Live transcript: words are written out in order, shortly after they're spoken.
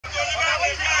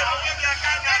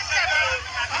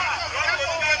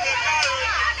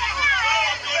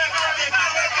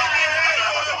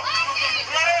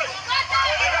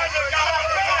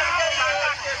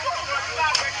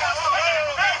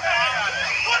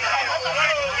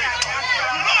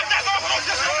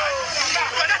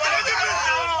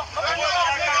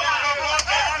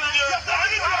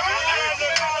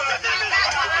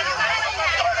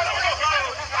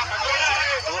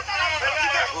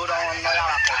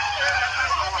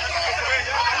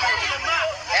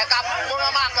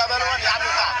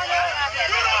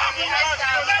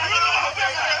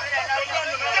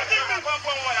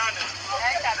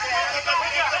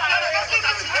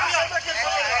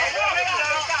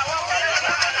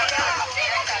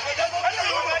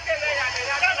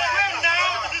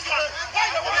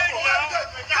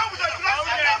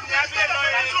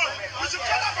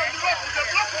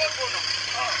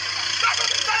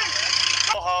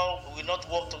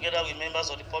together with members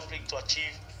of the public to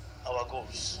achieve our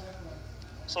goals.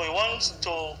 So we want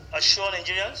to assure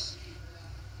Nigerians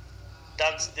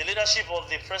that the leadership of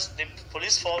the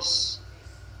police force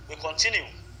will continue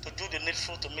to do the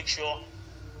needful to make sure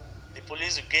the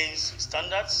police regains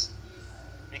standards,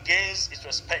 regains its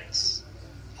respect,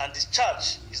 and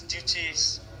discharge its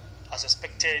duties as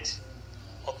expected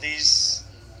of this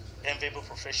enviable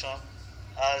profession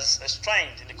as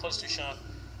enshrined in the Constitution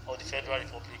of the Federal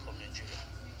Republic of Nigeria.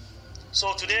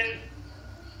 So today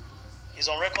is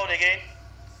on record again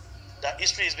that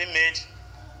history is being made,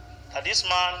 that this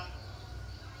man,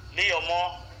 Lee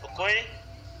Omo Okoye,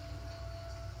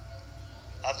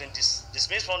 has been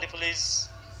dismissed from the police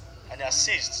and has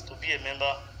ceased to be a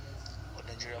member of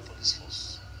the Nigerian Police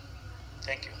Force.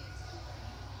 Thank you.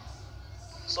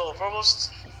 So,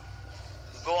 Provost,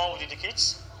 go on with the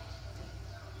De-kit,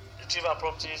 retrieve our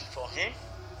property from him,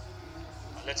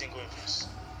 and let him go in peace.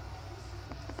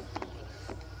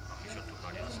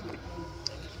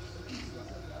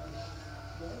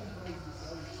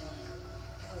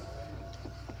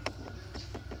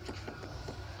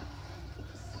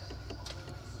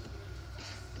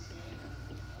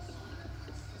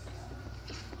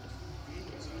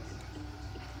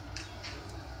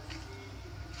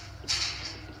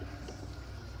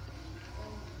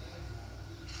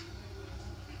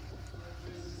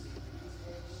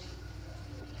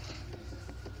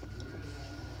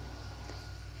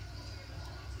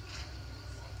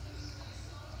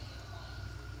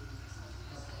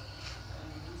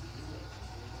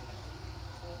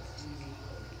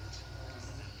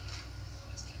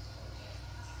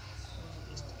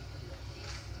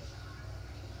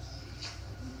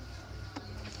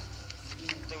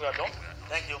 I think we are done.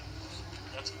 Thank you.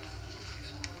 Yes.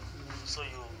 So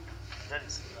you, that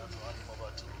is to hand him over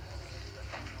to